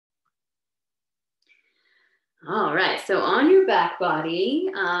All right, so on your back body,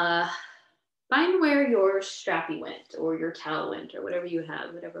 find where your strappy went or your towel went or whatever you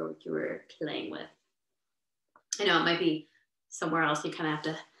have, whatever you were playing with. I know it might be somewhere else. You kind of have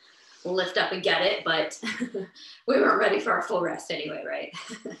to lift up and get it, but we weren't ready for our full rest anyway, right?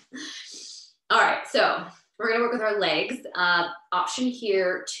 All right, so we're gonna work with our legs. Option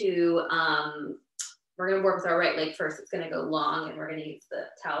here to, we're gonna work with our right leg first. It's gonna go long and we're gonna use the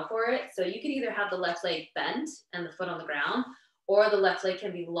towel for it. So you can either have the left leg bent and the foot on the ground, or the left leg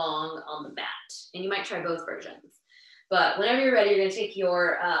can be long on the mat. And you might try both versions. But whenever you're ready, you're gonna take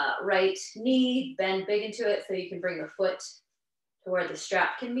your right knee, bend big into it so you can bring the foot to where the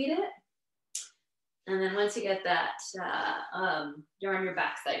strap can meet it. And then once you get that, you're on your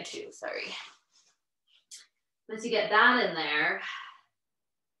backside too, sorry. Once you get that in there,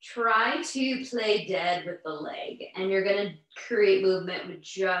 try to play dead with the leg, and you're gonna create movement with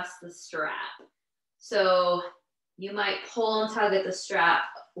just the strap. So you might pull and tug at the strap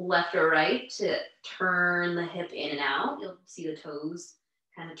left or right to turn the hip in and out. You'll see the toes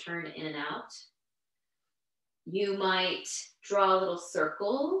kind of turn in and out. You might draw little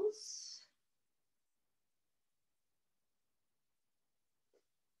circles.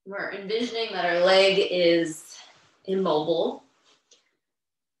 We're envisioning that our leg is immobile.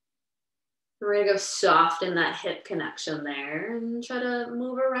 We're gonna go soft in that hip connection there and try to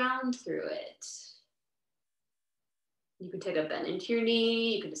move around through it. You can take a bend into your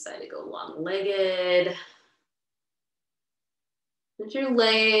knee. You can decide to go long-legged. If your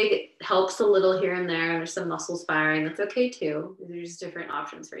leg helps a little here and there, and there's some muscles firing, that's okay too. These are just different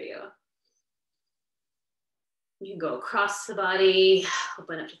options for you. You can go across the body,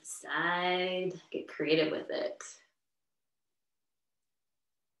 open up to the side, get creative with it.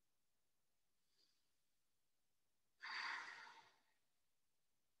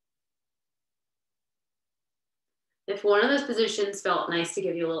 If one of those positions felt nice to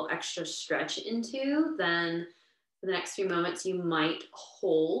give you a little extra stretch into, then for the next few moments, you might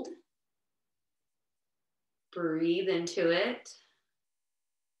hold. Breathe into it.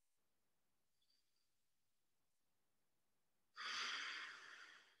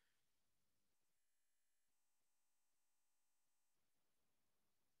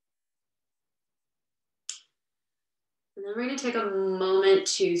 And then we're going to take a moment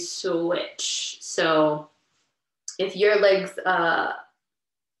to switch. So if your legs,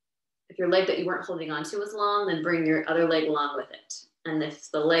 if your leg that you weren't holding onto was long, then bring your other leg along with it. And if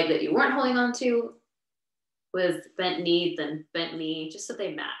the leg that you weren't holding onto was bent knee, then bent knee, just so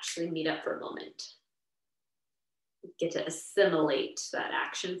they match. So they meet up for a moment. You get to assimilate that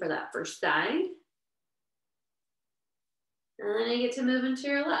action for that first side. And then you get to move into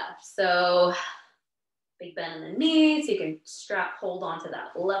your left. So big bend in the knees. You can strap hold onto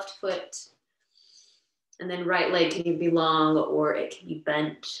that left foot. And then right leg can be long or it can be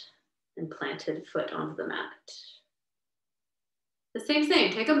bent and planted foot onto the mat. The same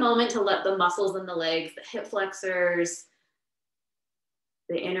thing, take a moment to let the muscles in the legs, the hip flexors,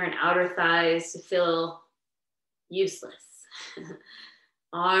 the inner and outer thighs to feel useless.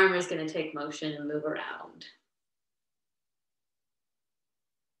 Arm is going to take motion and move around.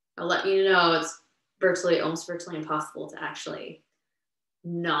 I'll let you know it's almost virtually impossible to actually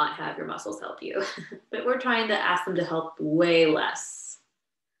not have your muscles help you. But we're trying to ask them to help way less.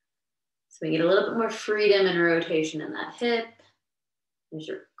 So we get a little bit more freedom and rotation in that hip as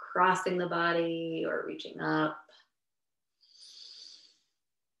you're crossing the body or reaching up.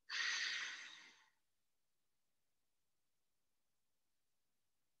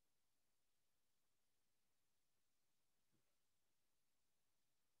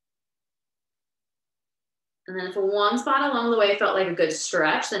 And then if one spot along the way felt like a good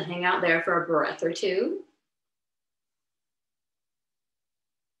stretch, then hang out there for a breath or two.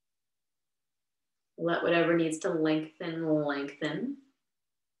 Let whatever needs to lengthen, lengthen.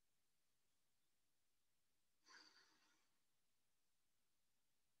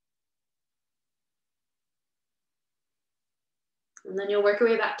 And then you'll work your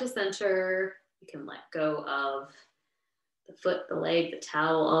way back to center. You can let go of the foot, the leg, the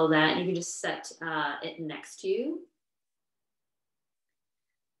towel, all that. You can just set it next to you.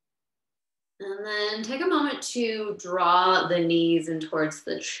 And then take a moment to draw the knees in towards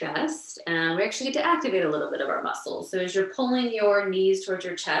the chest. And we actually get to activate a little bit of our muscles. So as you're pulling your knees towards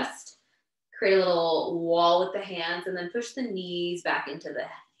your chest, create a little wall with the hands and then push the knees back into the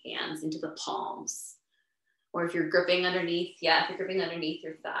hands, into the palms. Or if you're gripping underneath, if you're gripping underneath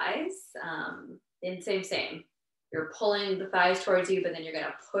your thighs, then same. You're pulling the thighs towards you, but then you're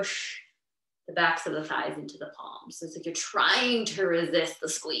gonna push the backs of the thighs into the palms. So it's like you're trying to resist the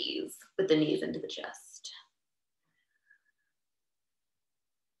squeeze with the knees into the chest.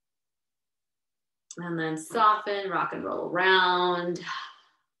 And then soften, rock and roll around.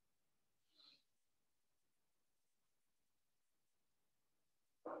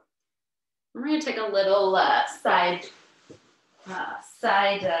 We're going to take a little side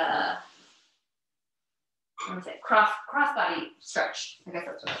cross body stretch. I guess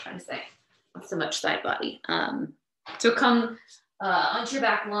that's what I was trying to say. Not so much side body. So come onto your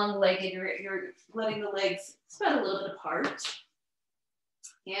back, long-legged. You're letting the legs spread a little bit apart.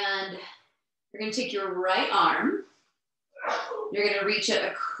 And you're going to take your right arm. You're going to reach it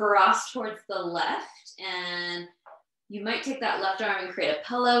across towards the left. And you might take that left arm and create a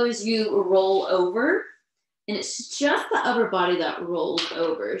pillow as you roll over. And it's just the upper body that rolls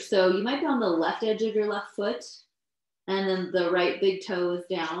over. So you might be on the left edge of your left foot. And then the right big toe is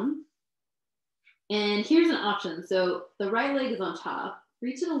down. And here's an option. So the right leg is on top.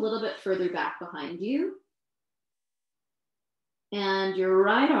 Reach it a little bit further back behind you. And your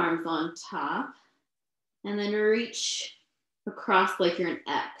right arm's on top. And then reach across like you're an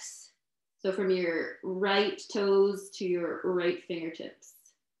X. So from your right toes to your right fingertips.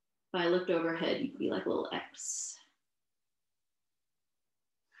 If I looked overhead, you could be like a little X.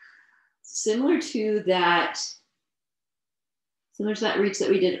 Similar to that reach that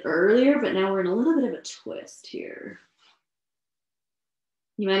we did earlier, but now we're in a little bit of a twist here.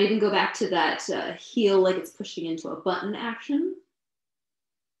 You might even go back to that heel like it's pushing into a button action.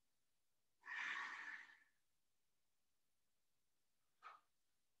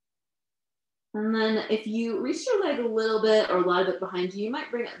 And then if you reach your leg a little bit or a lot of it behind you, you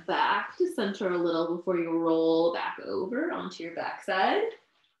might bring it back to center a little before you roll back over onto your backside.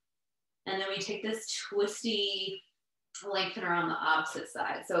 And then we take this twisty lengthener on the opposite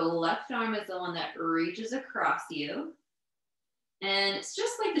side. So left arm is the one that reaches across you. And it's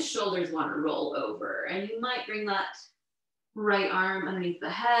just like the shoulders want to roll over. And you might bring that right arm underneath the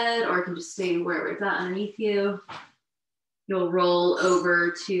head, or it can just stay wherever it's at underneath you. You'll roll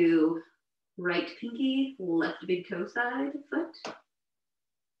over to right pinky, left big toe side foot.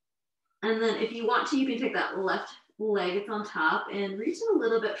 And then if you want to, you can take that left leg, it's on top, and reach it a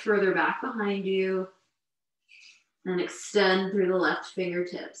little bit further back behind you and extend through the left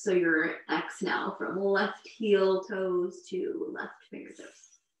fingertips. So you're X now from left heel toes to left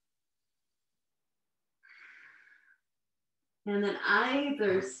fingertips. And then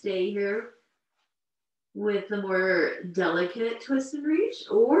either stay here with the more delicate twist and reach,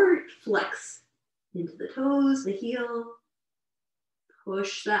 or flex into the toes, the heel,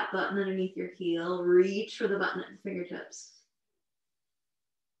 push that button underneath your heel, reach for the button at the fingertips.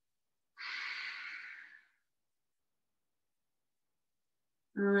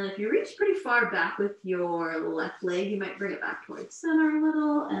 If you reach pretty far back with your left leg, you might bring it back towards center a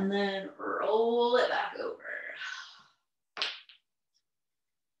little and then roll it back over.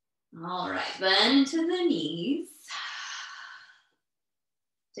 All right, bend to the knees.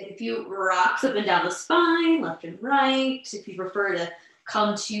 Take a few rocks up and down the spine, left and right. If you prefer to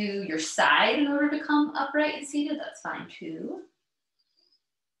come to your side in order to come upright and seated, that's fine too.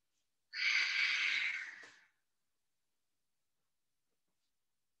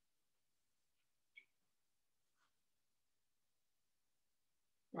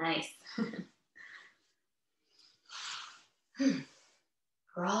 Nice.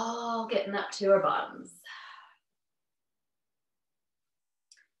 We're all getting up to our bottoms.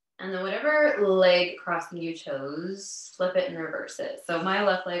 And then whatever leg crossing you chose, flip it and reverse it. So my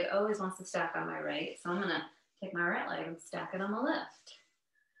left leg always wants to stack on my right. So I'm gonna take my right leg and stack it on the left.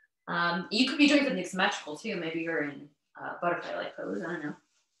 You could be doing something symmetrical too. Maybe you're in butterfly-like pose, I don't know.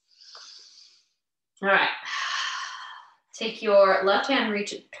 All right, take your left hand,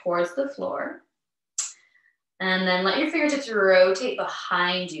 reach it towards the floor. And then let your fingertips rotate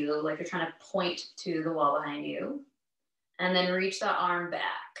behind you, like you're trying to point to the wall behind you. And then reach that arm back.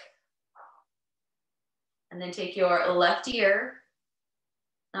 And then take your left ear,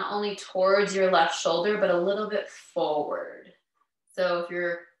 not only towards your left shoulder, but a little bit forward. So if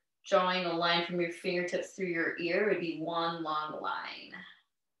you're drawing a line from your fingertips through your ear, it would be one long line.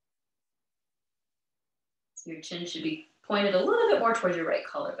 So your chin should be pointed a little bit more towards your right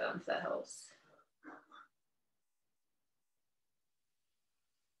collarbone, if that helps.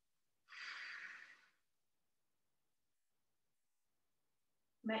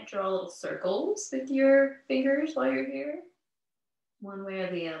 You might draw little circles with your fingers while you're here, one way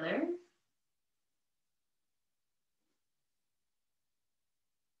or the other.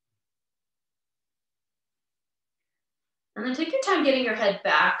 And then take your time getting your head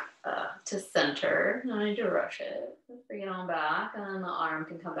back to center. No need to rush it. Just bring it on back, and then the arm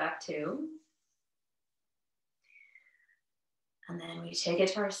can come back too. And then we take it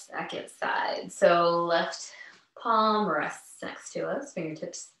to our second side. So left palm rests next to us.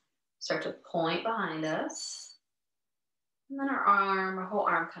 Fingertips start to point behind us. And then our whole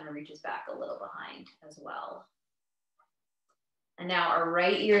arm kind of reaches back a little behind as well. And now our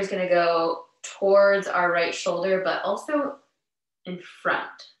right ear is going to go towards our right shoulder, but also in front,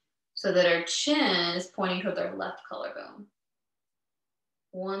 so that our chin is pointing towards our left collarbone.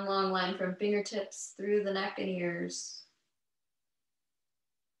 One long line from fingertips through the neck and ears.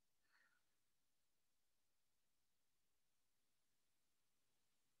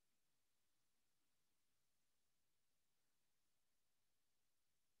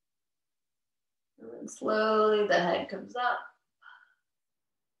 And then slowly the head comes up.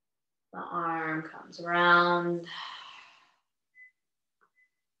 The arm comes around.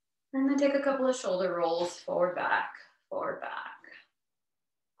 And then take a couple of shoulder rolls, forward, back, forward, back.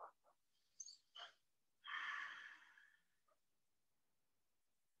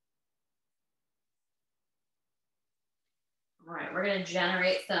 All right, we're going to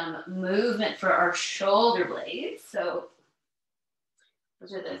generate some movement for our shoulder blades. So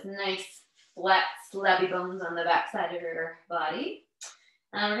those are those nice flat slabby bones on the back side of your body.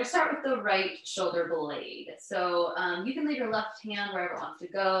 And we're going to start with the right shoulder blade. So you can leave your left hand wherever it wants to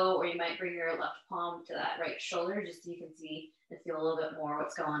go, or you might bring your left palm to that right shoulder just so you can see and feel a little bit more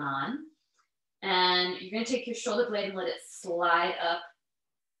what's going on. And you're going to take your shoulder blade and let it slide up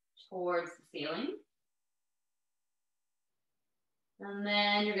towards the ceiling. And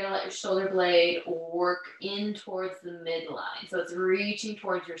then you're going to let your shoulder blade work in towards the midline. So it's reaching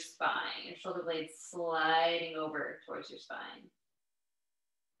towards your spine. Your shoulder blade sliding over towards your spine.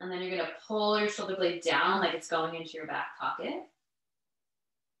 And then you're going to pull your shoulder blade down like it's going into your back pocket.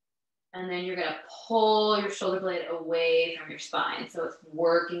 And then you're going to pull your shoulder blade away from your spine. So it's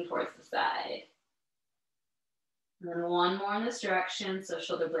working towards the side. And then one more in this direction. So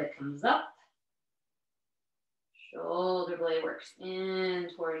shoulder blade comes up. Shoulder blade works in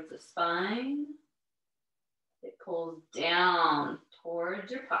towards the spine. It pulls down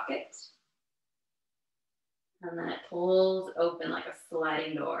towards your pocket. And then it pulls open like a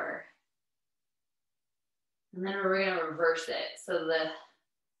sliding door. And then we're going to reverse it. So the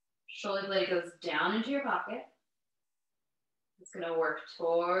shoulder blade goes down into your pocket. It's going to work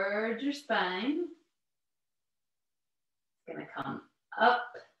towards your spine. It's going to come up.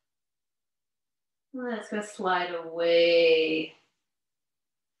 And then it's going to slide away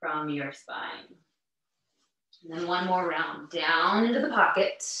from your spine. And then one more round. Down into the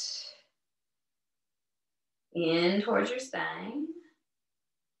pocket. In towards your spine.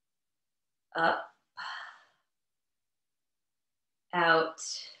 Up. Out.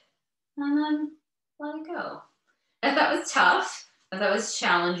 And then let it go. If that was tough, if that was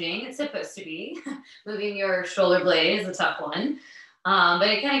challenging, it's supposed to be. Moving your shoulder blade is a tough one. But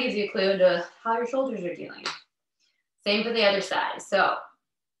it kind of gives you a clue into how your shoulders are dealing. Same for the other side. So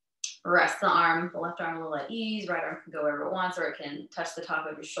rest the arm, the left arm a little at ease, right arm can go wherever it wants, or it can touch the top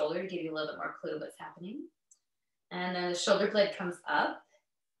of your shoulder to give you a little bit more clue of what's happening. And then the shoulder blade comes up.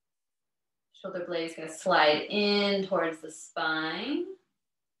 Shoulder blade is going to slide in towards the spine.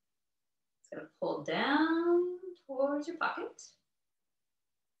 It's going to pull down towards your pocket.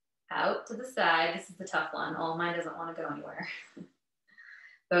 Out to the side. This is the tough one. Oh, mine doesn't want to go anywhere.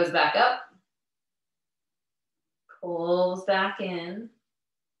 Goes back up. Pulls back in.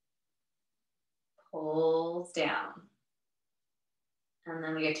 Pulls down. And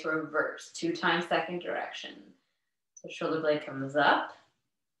then we get to reverse. 2 times second direction. So shoulder blade comes up.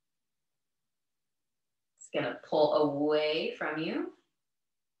 It's going to pull away from you.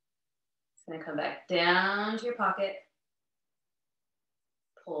 It's going to come back down to your pocket.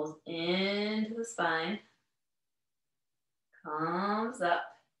 Pulls into the spine. Comes up.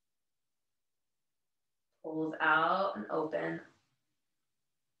 Pulls out and open.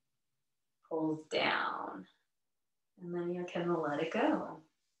 Pulls down. And then you can let it go.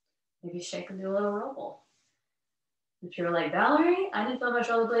 Maybe shake and do a little roll. If you're like, Valerie, I didn't feel my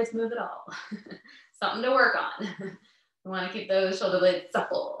shoulder blades move at all. Something to work on. We want to keep those shoulder blades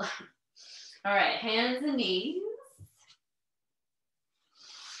supple. All right, hands and knees.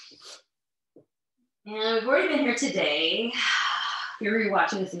 And we've already been here today. If you're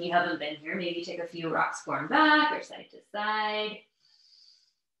rewatching this and you haven't been here, maybe take a few rocks forward and back or side to side.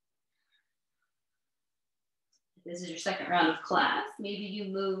 This is your second round of class. Maybe you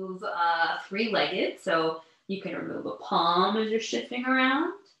move 3-legged, so you can remove a palm as you're shifting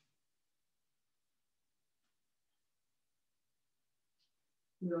around.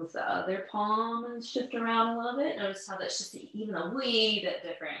 Move the other palm and shift around a little bit. Notice how that's just even a wee bit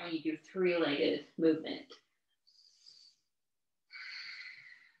different when you do 3-legged movement.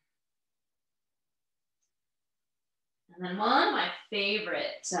 And then one of my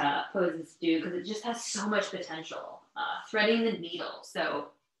favorite poses to do, because it just has so much potential, threading the needle. So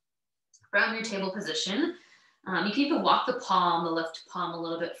from your table position, you can even walk the palm, the left palm, a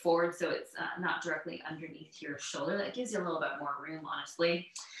little bit forward so it's not directly underneath your shoulder. That gives you a little bit more room, honestly.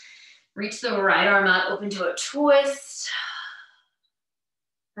 Reach the right arm out, open to a twist.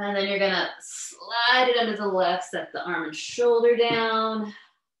 And then you're gonna slide it under the left, set the arm and shoulder down.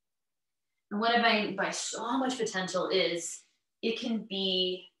 And what I mean by so much potential is it can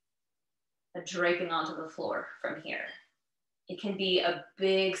be a draping onto the floor from here. It can be a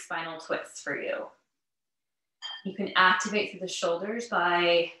big spinal twist for you. You can activate through the shoulders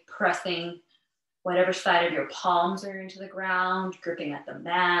by pressing whatever side of your palms are into the ground, gripping at the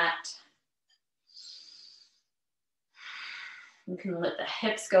mat. You can let the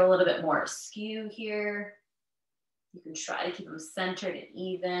hips go a little bit more askew here. You can try to keep them centered and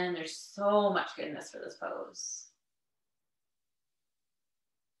even. There's so much goodness for this pose.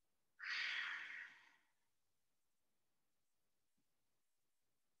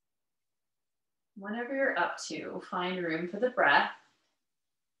 Whatever you're up to, find room for the breath.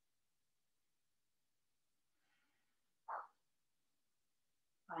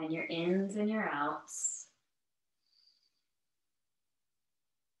 Find your ins and your outs.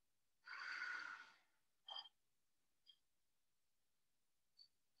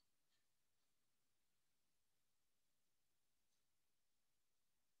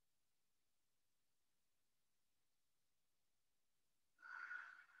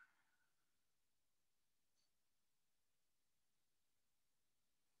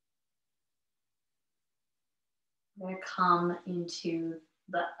 We're going to come into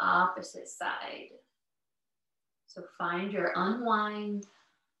the opposite side. So find your unwind.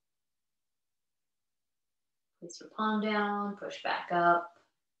 Place your palm down, push back up.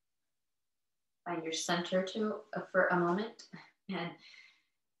 Find your center for a moment. And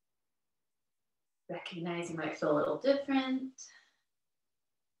recognize you might feel a little different.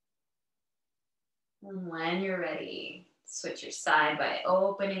 And when you're ready, switch your side by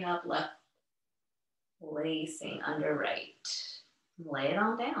opening up left, lacing under right. Lay it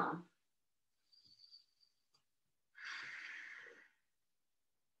on down.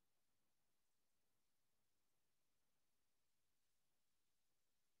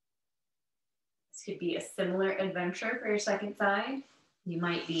 This could be a similar adventure for your second side. You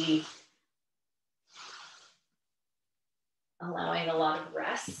might be allowing a lot of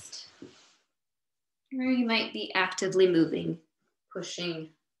rest, or you might be actively moving, pushing,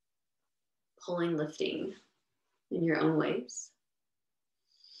 pulling, lifting in your own ways.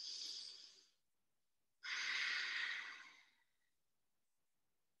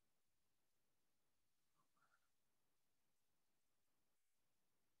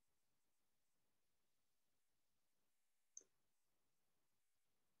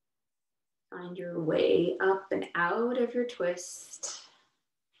 Find your way up and out of your twist.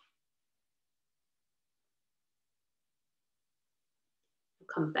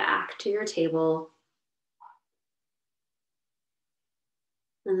 Come back to your table.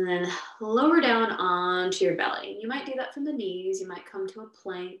 And then lower down onto your belly. You might do that from the knees. You might come to a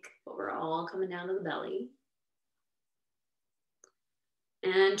plank, but we're all coming down to the belly.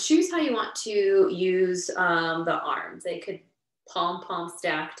 And choose how you want to use the arms. They could palm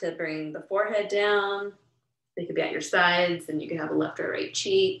stack to bring the forehead down. They could be at your sides, and you could have a left or right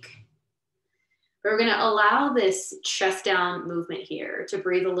cheek. But we're going to allow this chest down movement here to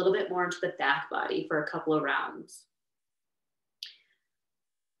breathe a little bit more into the back body for a couple of rounds.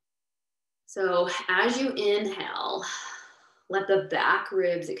 So as you inhale, let the back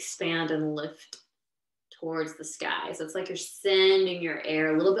ribs expand and lift towards the sky. So it's like you're sending your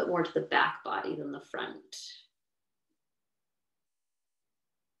air a little bit more to the back body than the front.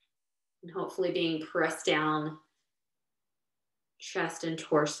 And hopefully being pressed down, chest and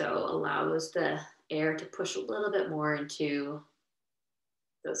torso allows the air to push a little bit more into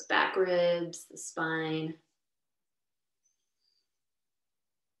those back ribs, the spine.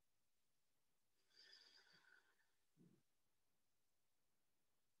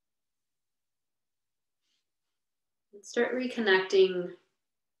 And start reconnecting.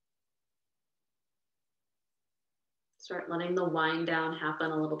 Start letting the wind down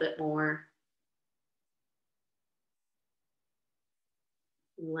happen a little bit more.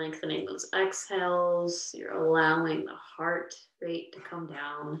 Lengthening those exhales. You're allowing the heart rate to come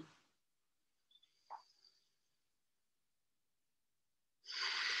down.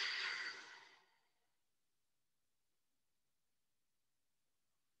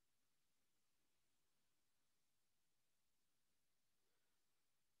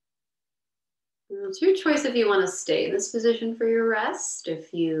 It's your choice if you want to stay in this position for your rest,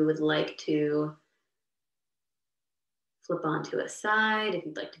 if you would like to flip onto a side, if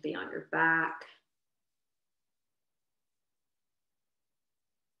you'd like to be on your back.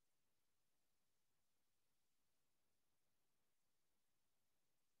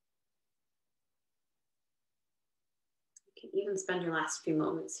 You can even spend your last few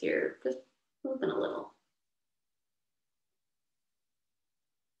moments here just moving a little.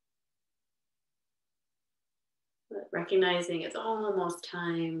 But recognizing it's almost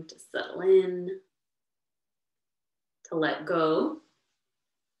time to settle in, to let go.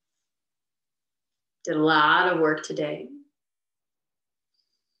 Did a lot of work today.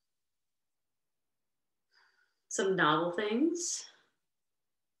 Some novel things,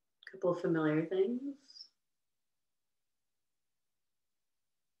 a couple of familiar things.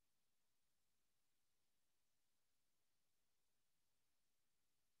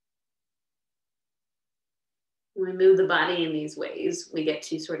 When we move the body in these ways, we get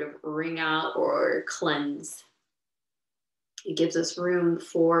to sort of wring out or cleanse. It gives us room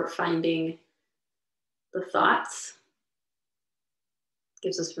for finding the thoughts,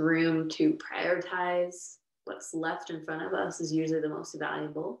 gives us room to prioritize what's left in front of us is usually the most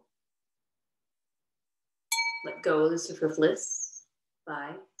valuable. Let go of the superfluous.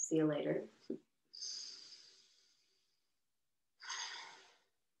 Bye. See you later.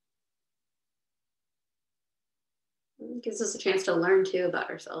 It gives us a chance to learn too about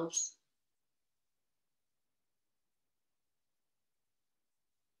ourselves.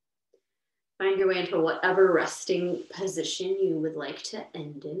 Find your way into whatever resting position you would like to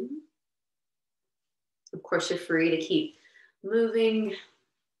end in. Of course, you're free to keep moving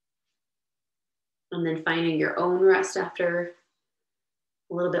and then finding your own rest after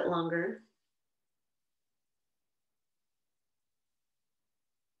a little bit longer.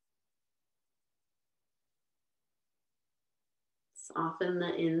 Soften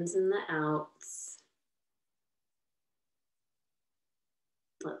the ins and the outs.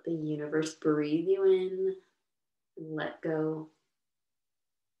 Let the universe breathe you in and let go.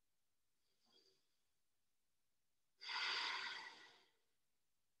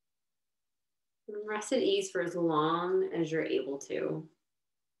 And rest at ease for as long as you're able to.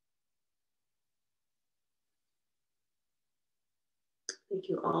 Thank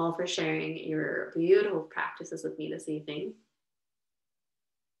you all for sharing your beautiful practices with me this evening.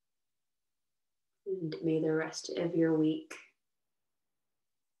 And may the rest of your week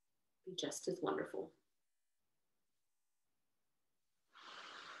be just as wonderful.